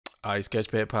All right,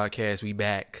 Sketchpadpodcast, we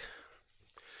back.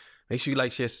 Make sure you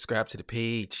like, share, subscribe to the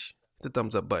page. Hit the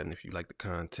thumbs up button if you like the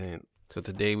content. So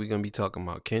today we're going to be talking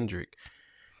about Kendrick.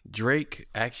 Drake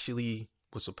actually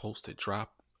was supposed to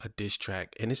drop a diss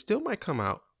track, and it still might come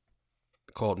out,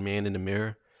 called Man in the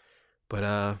Mirror. But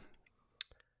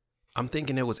I'm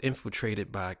thinking it was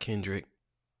infiltrated by Kendrick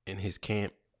and his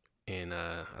camp. And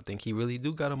I think he really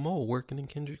do got a mole working in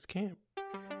Kendrick's camp.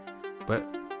 But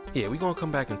yeah, we're going to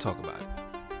come back and talk about it.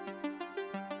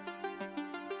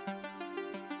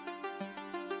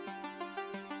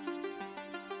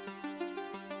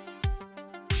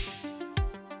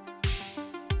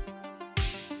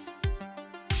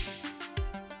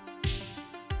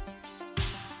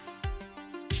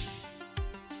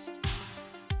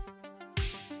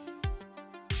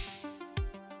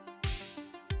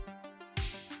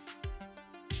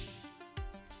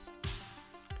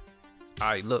 All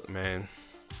right, look, man.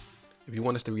 If you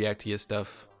want us to react to your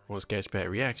stuff on Sketchpad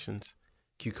Reactions,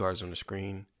 cue cards on the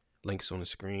screen, links on the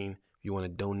screen. If you want to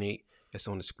donate, that's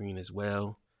on the screen as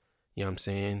well. You know what I'm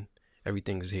saying?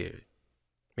 Everything's here.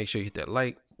 Make sure you hit that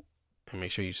like and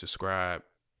make sure you subscribe.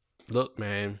 Look,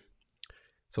 man.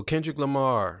 So Kendrick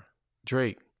Lamar,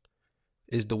 Drake,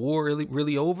 is the war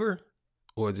really over,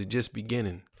 or is it just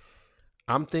beginning?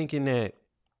 I'm thinking that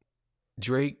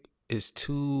Drake is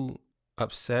too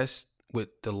obsessed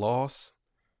with the loss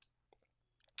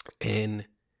and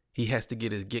he has to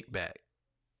get his gig back.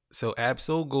 So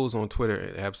Absol goes on Twitter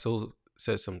and Absol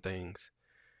says some things.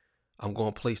 I'm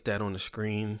going to place that on the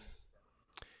screen.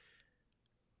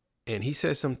 And he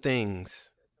says some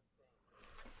things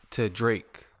to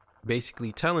Drake,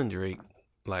 basically telling Drake,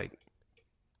 like,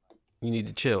 you need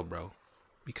to chill, bro,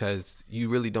 because you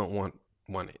really don't want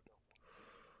it.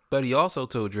 But he also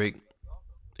told Drake,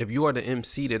 if you are the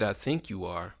MC that I think you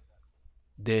are,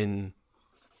 then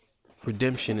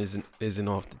redemption isn't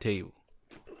off the table.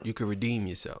 You can redeem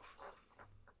yourself,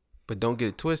 but don't get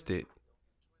it twisted.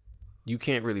 You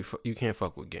can't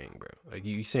fuck with gang, bro. Like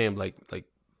you saying, like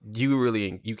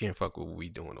you can't fuck with what we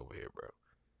doing over here, bro.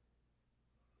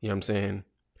 You know what I'm saying?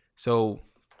 So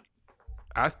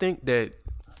I think that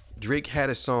Drake had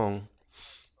a song.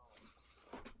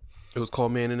 It was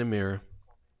called "Man in the Mirror,"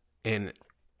 and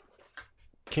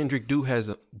Kendrick do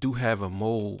have a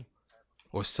mole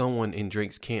or someone in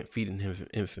Drake's camp feeding him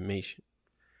information.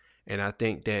 And I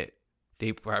think that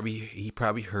he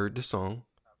probably heard the song,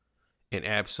 and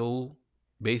Absol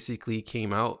basically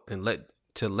came out and let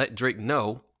Drake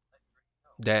know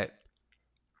that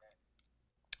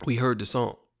we heard the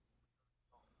song.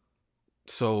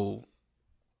 So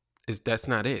that's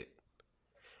not it.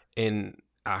 And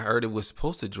I heard it was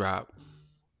supposed to drop,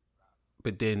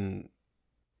 but then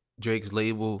Drake's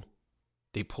label,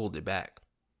 they pulled it back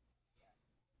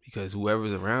because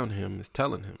whoever's around him is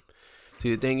telling him.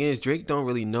 See, the thing is, Drake don't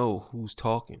really know who's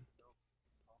talking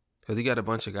because he got a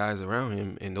bunch of guys around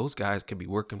him, and those guys could be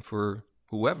working for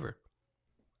whoever.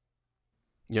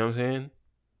 You know what I'm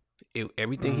saying?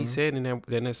 Everything he said in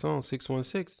that song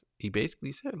 616, he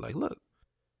basically said, like, look,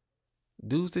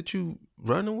 dudes that you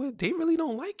running with, they really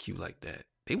don't like you like that.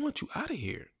 They want you out of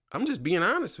here. I'm just being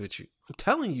honest with you. I'm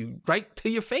telling you right to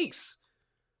your face.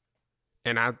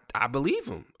 And I believe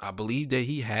him. I believe that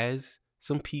he has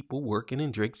some people working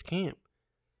in Drake's camp.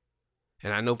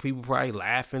 And I know people probably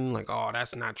laughing like, oh,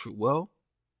 that's not true. Well,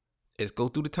 let's go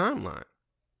through the timeline.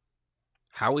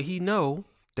 How would he know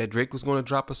that Drake was going to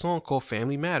drop a song called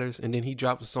Family Matters and then he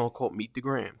dropped a song called Meet the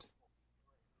Grams?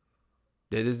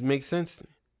 That doesn't make sense to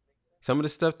me. Some of the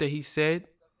stuff that he said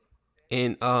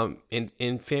in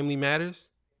Family Matters,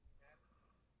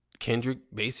 Kendrick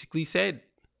basically said,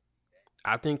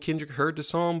 I think Kendrick heard the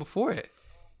song before it.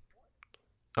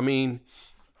 I mean,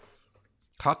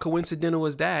 how coincidental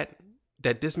is that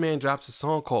this man drops a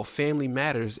song called Family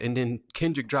Matters and then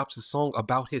Kendrick drops a song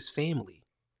about his family,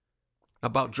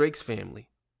 about Drake's family?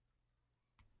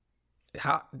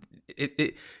 How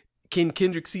can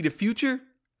Kendrick see the future?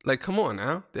 Like, come on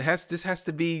now. This has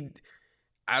to be,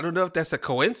 I don't know if that's a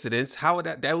coincidence. How would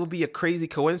that would be a crazy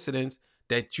coincidence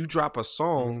that you drop a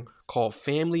song called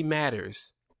Family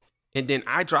Matters and then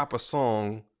I drop a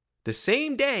song the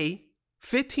same day,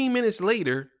 15 minutes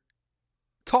later,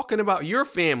 talking about your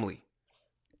family.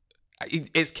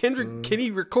 Is Kendrick, can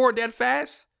he record that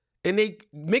fast and they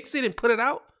mix it and put it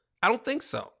out? I don't think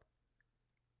so.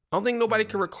 I don't think nobody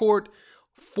can record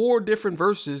 4 different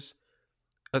verses.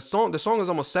 The song is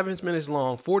almost 7 minutes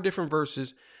long, 4 different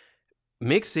verses,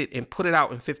 mix it and put it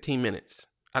out in 15 minutes.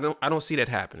 I don't see that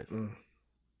happening.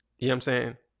 You know what I'm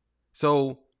saying?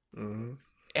 So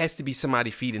it has to be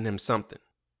somebody feeding him something.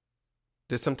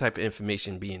 There's some type of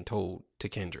information being told to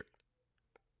Kendrick.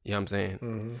 You know what I'm saying?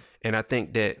 Mm-hmm. And I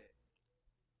think that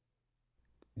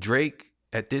Drake,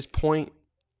 at this point,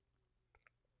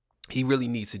 he really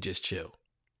needs to just chill.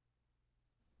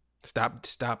 Stop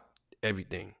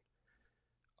everything.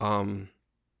 I'm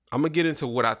gonna get into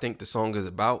what I think the song is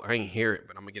about. I ain't hear it,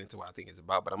 but I'm gonna get into what I think it's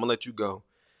about. But I'm gonna let you go,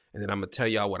 and then I'm gonna tell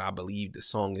y'all what I believe the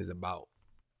song is about.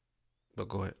 But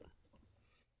go ahead.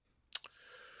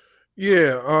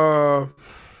 Yeah,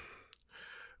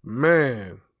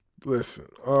 man, listen,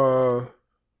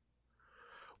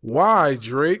 why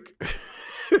Drake?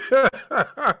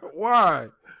 Why?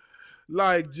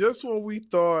 Like, just when we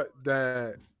thought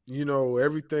that,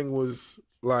 everything was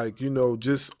like,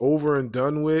 just over and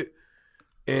done with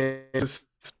and just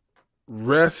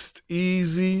rest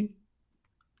easy,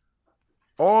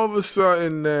 all of a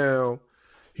sudden now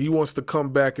he wants to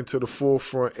come back into the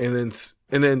forefront and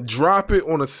then drop it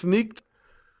on a sneak.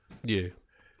 Yeah.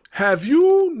 Have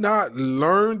you not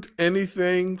learned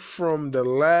anything from the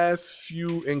last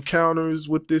few encounters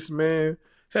with this man?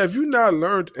 Have you not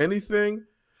learned anything?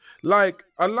 Like,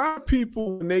 a lot of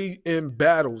people, when they in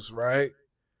battles, right?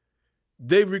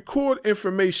 They record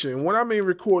information. When I mean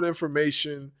record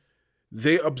information,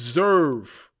 they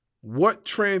observe what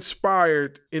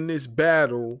transpired in this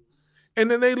battle,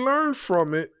 and then they learn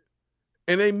from it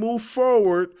and they move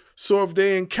forward. So if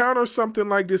they encounter something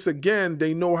like this again,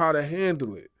 they know how to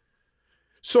handle it.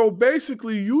 So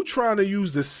basically, you trying to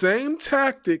use the same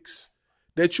tactics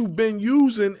that you've been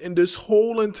using in this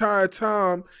whole entire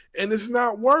time, and it's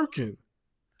not working.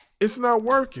 It's not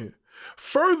working.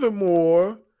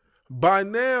 Furthermore, by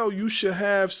now you should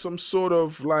have some sort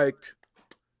of like,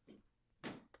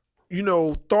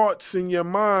 thoughts in your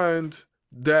mind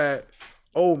that,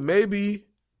 oh, maybe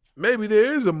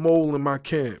there is a mole in my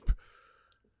camp.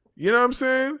 You know what I'm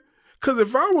saying? Because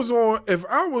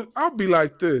I'll be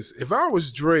like this. If I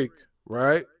was Drake,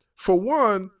 right? For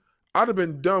one, I'd have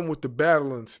been done with the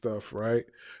battle and stuff, right?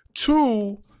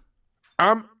 Two,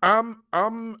 I'm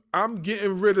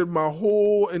getting rid of my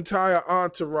whole entire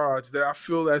entourage that I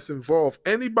feel that's involved.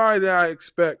 Anybody that I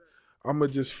expect, I'm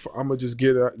gonna just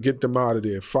get them out of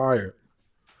there, fired.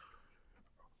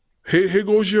 Here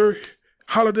goes your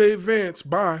holiday advance.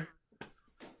 Bye.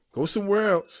 Go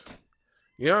somewhere else.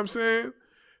 You know what I'm saying?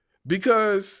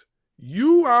 Because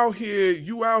you out here,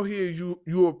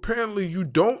 you apparently you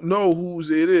don't know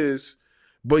whose it is,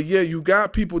 but yeah, you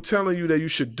got people telling you that you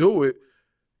should do it.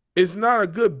 It's not a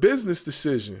good business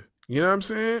decision. You know what I'm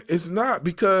saying? It's not,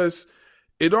 because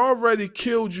it already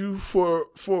killed you for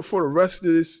the rest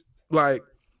of this. Like,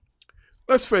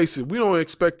 let's face it, we don't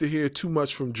expect to hear too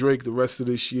much from Drake the rest of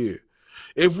this year.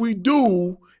 If we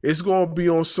do, it's gonna be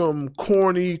on some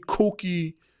corny,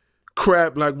 kooky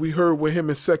crap like we heard with him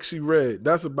and Sexy Red.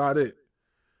 That's about it.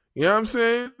 You know what I'm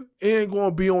saying? It ain't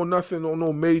gonna be on nothing on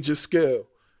no major scale.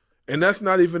 And that's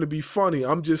not even to be funny.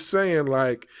 I'm just saying,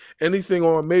 like, anything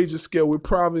on a major scale, we're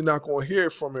probably not gonna hear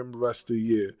from him the rest of the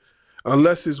year.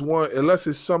 Unless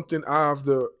it's something out of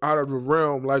the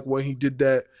realm, like when he did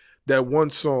that one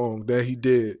song that he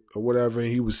did or whatever,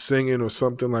 and he was singing or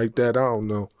something like that. I don't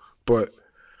know. But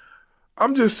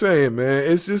I'm just saying, man,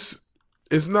 it's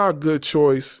not a good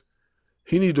choice.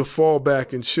 He need to fall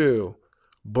back and chill.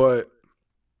 But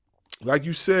like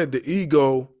you said, the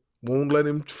ego won't let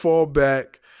him fall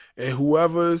back. And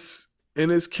whoever's in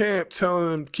his camp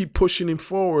telling him, keep pushing him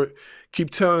forward, keep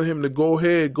telling him to go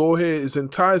ahead, is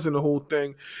enticing the whole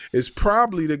thing, is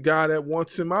probably the guy that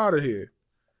wants him out of here.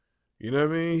 You know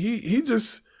what I mean? He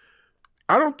just,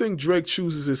 I don't think Drake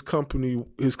chooses his company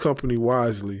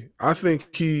wisely. I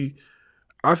think he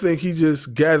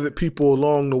just gathered people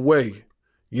along the way.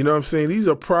 You know what I'm saying? These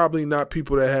are probably not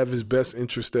people that have his best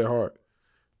interest at heart.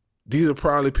 These are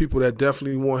probably people that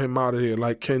definitely want him out of here,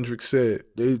 like Kendrick said.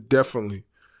 They definitely,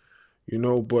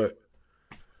 but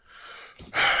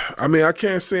I mean, I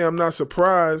can't say I'm not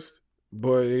surprised,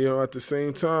 but, at the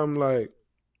same time, like,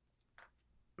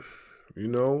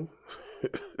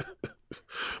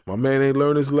 my man ain't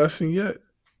learned his lesson yet.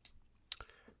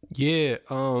 Yeah,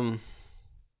 I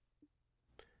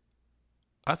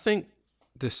think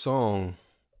this song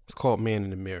is called Man in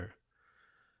the Mirror.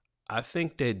 I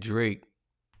think that Drake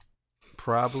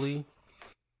probably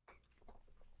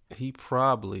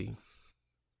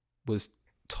was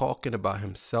talking about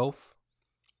himself,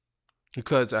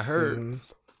 because I heard,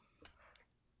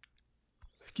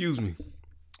 excuse me,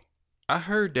 I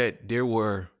heard that there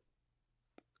were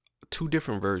two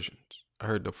different versions. I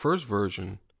heard the first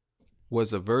version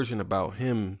was a version about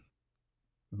him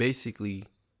basically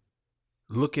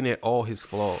looking at all his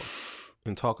flaws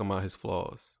and talking about his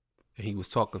flaws. And he was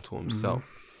talking to himself.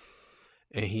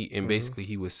 And basically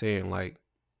he was saying, like,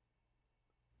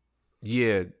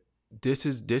 yeah, this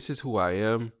is who I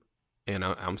am, and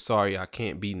I'm sorry I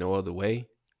can't be no other way,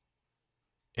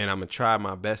 and I'm gonna try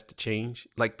my best to change.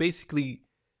 Like basically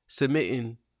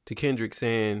submitting to Kendrick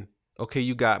saying, "Okay,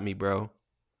 you got me, bro,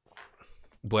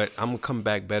 but I'm gonna come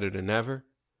back better than ever."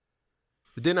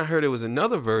 But then I heard there was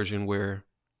another version where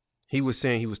he was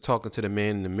saying he was talking to the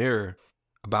man in the mirror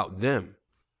about them,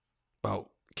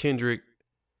 about Kendrick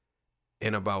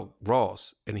and about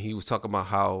Ross, and he was talking about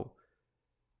how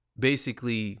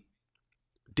basically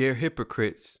they're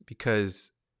hypocrites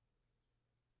because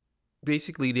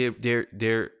basically they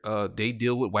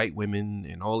deal with white women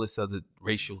and all this other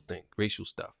racial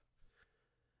stuff.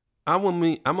 I'm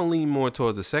gonna lean more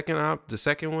towards the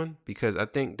second one because I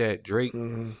think that Drake,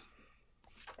 Mm-hmm.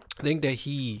 I think that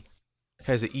he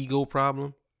has an ego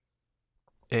problem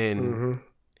and Mm-hmm.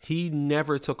 he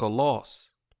never took a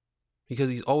loss because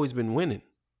he's always been winning.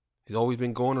 He's always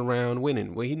been going around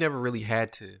winning. Well, he never really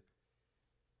had to.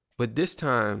 But this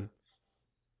time,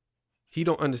 he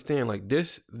don't understand. Like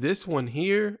this one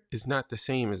here is not the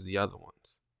same as the other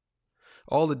ones.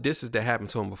 All the disses that happened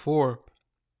to him before,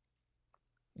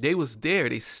 they was there.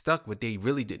 They stuck, but they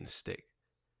really didn't stick.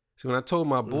 So when I told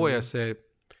my boy, I said,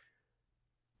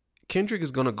 Kendrick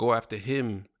is going to go after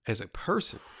him as a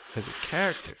person, as a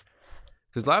character.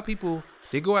 Because a lot of people,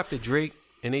 they go after Drake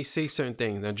and they say certain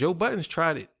things. Now, Joe Budden's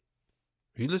tried it.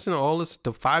 If you listen to all this,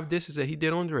 the 5 disses that he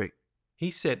did on Drake,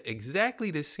 he said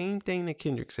exactly the same thing that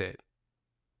Kendrick said.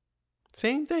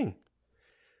 Same thing.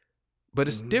 But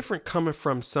it's different coming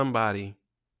from somebody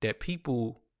that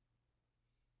people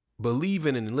believe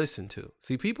in and listen to.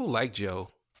 See, people like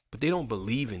Joe, but they don't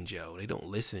believe in Joe. They don't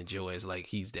listen to Joe as like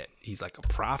he's like a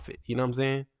prophet. You know what I'm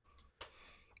saying?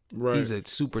 Right. He's a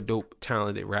super dope,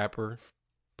 talented rapper,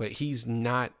 but he's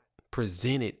not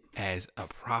presented as a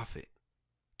prophet.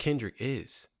 Kendrick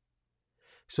is.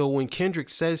 So when Kendrick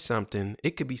says something,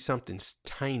 it could be something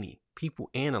tiny. People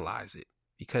analyze it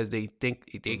because they think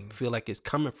they feel like it's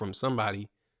coming from somebody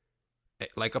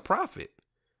like a prophet.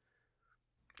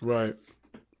 Right.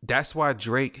 That's why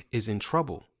Drake is in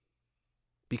trouble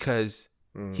because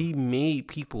he made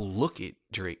people look at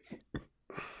Drake.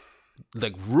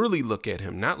 Like really look at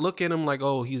him, not look at him like,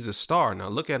 oh, he's a star. Now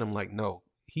look at him like, no,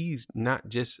 he's not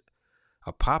just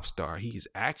a pop star. He's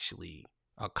actually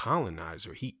a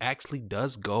colonizer. He actually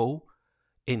does go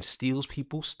and steals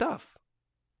people's stuff.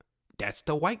 That's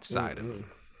the white side of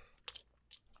him.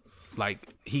 Like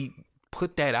he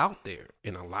put that out there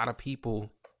and a lot of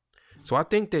people. So I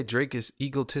think that Drake is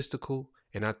egotistical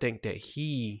and I think that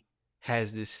he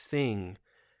has this thing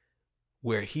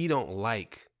where he don't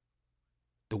like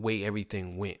the way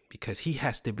everything went because he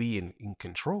has to be in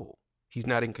control. He's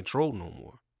not in control no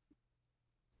more.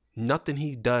 Nothing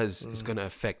he does is going to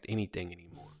affect anything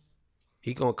anymore.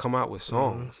 He going to come out with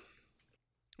songs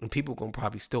and people going to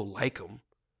probably still like him,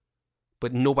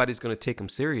 but nobody's going to take him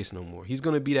serious no more. He's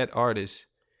going to be that artist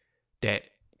that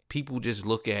people just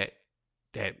look at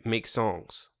that makes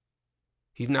songs.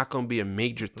 He's not going to be a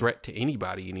major threat to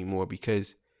anybody anymore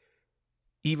because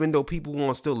even though people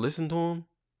want to still listen to him,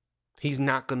 he's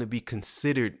not going to be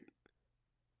considered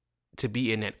to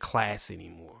be in that class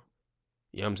anymore.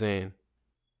 You know what I'm saying?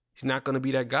 He's not going to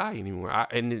be that guy anymore.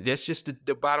 And that's just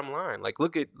the bottom line. Like,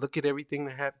 look at everything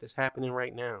that's happening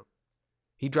right now.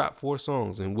 He dropped 4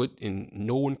 songs, and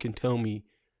no one can tell me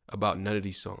about none of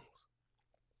these songs.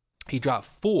 He dropped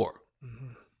 4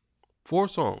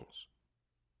 songs,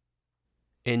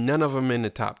 and none of them in the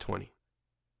top 20.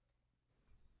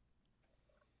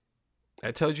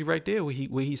 That tells you right there where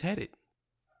he's headed.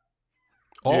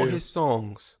 All his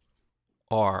songs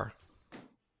are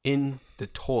in the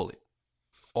toilet.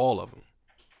 All of them.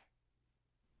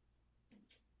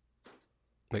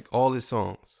 Like all his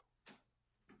songs.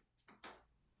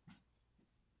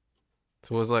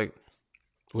 So it's like,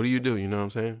 what do? You know what I'm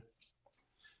saying?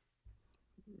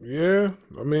 Yeah.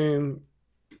 I mean,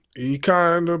 he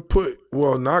kind of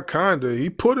he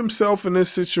put himself in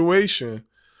this situation.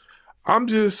 I'm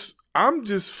just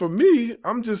for me,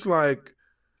 I'm just like,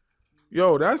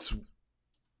 yo, that's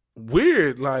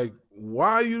weird. Like,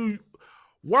 why do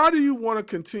you want to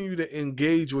continue to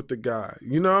engage with the guy?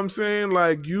 You know what I'm saying?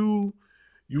 Like you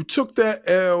took that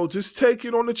L, just take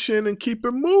it on the chin and keep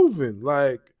it moving.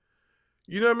 Like,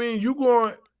 you know what I mean?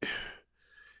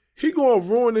 He going to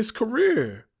ruin his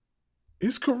career.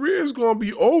 His career is going to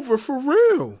be over for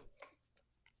real.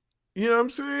 You know what I'm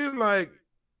saying? Like,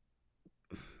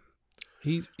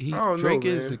 Drake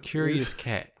is a curious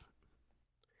cat.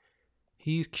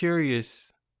 He's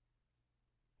curious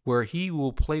where he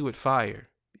will play with fire.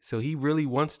 So he really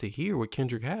wants to hear what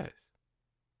Kendrick has.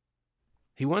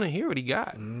 He want to hear what he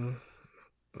got. And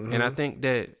I think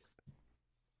that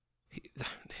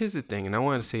Here's the thing, and I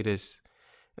want to say this,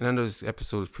 and I know this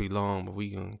episode is pretty long, but we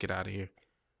gonna get out of here.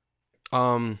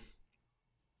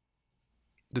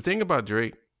 The thing about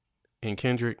Drake and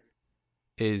Kendrick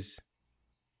is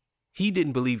he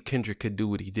didn't believe Kendrick could do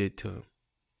what he did to him.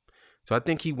 So I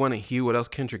think he want to hear what else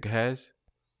Kendrick has,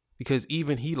 because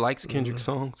even he likes Kendrick's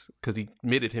songs, because he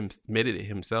admitted it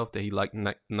himself that he liked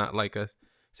not like us.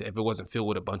 So if it wasn't filled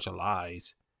with a bunch of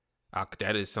lies,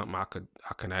 that is something I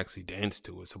can actually dance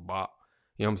to. It's a bop.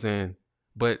 You know what I'm saying?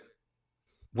 But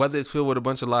whether it's filled with a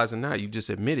bunch of lies or not, you just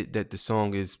admitted that the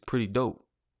song is pretty dope.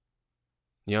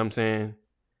 You know what I'm saying?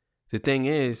 The thing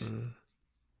is,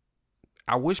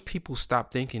 I wish people stop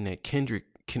thinking that Kendrick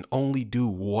can only do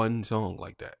one song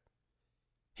like that.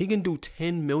 He can do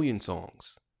 10 million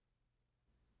songs.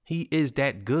 He is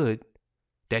that good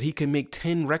that he can make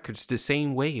 10 records the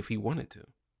same way if he wanted to.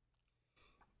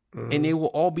 And they will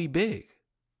all be big.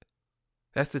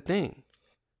 That's the thing.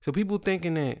 So people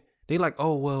thinking that they like,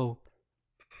 oh, well,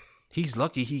 he's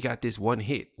lucky he got this one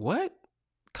hit. What?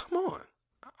 Come on.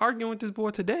 Arguing with this boy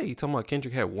today, talking about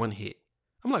Kendrick had one hit.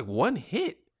 I'm like, one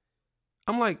hit?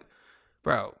 I'm like,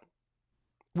 bro,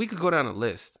 we could go down a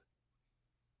list.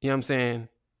 You know what I'm saying?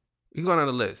 We go down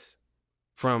a list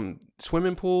from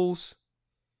swimming pools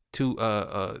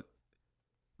to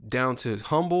down to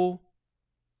humble,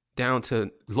 down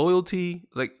to loyalty,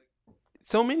 like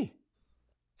so many.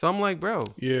 So I'm like, bro,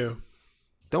 Yeah.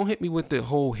 don't hit me with the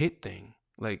whole hit thing.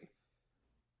 Like,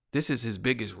 this is his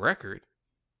biggest record,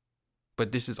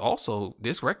 but this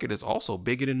record is also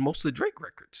bigger than most of the Drake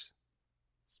records.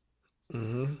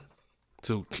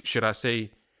 So should I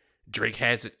say Drake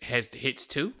has the hits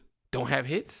too? Don't have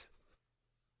hits?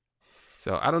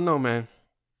 So I don't know, man.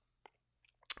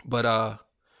 But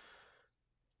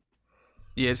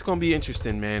yeah, it's gonna be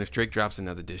interesting, man, if Drake drops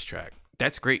another diss track.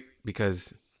 That's great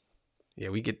because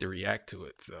we get to react to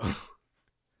it. So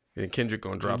and Kendrick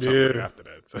gonna drop something after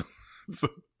that. So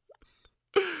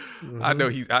I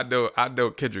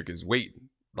know Kendrick is waiting.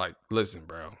 Like, listen,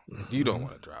 bro, you don't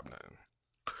want to drop nothing.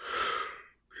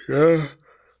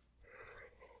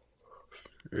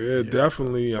 Yeah,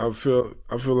 definitely. I feel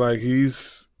like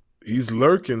he's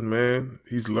lurking, man.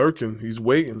 He's lurking. He's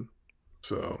waiting.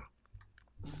 So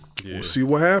we'll see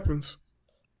what happens.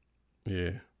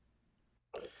 Yeah.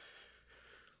 All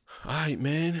right,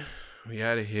 man. We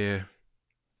out of here.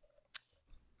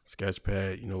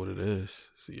 Sketchpad, you know what it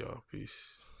is. See y'all.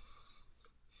 Peace.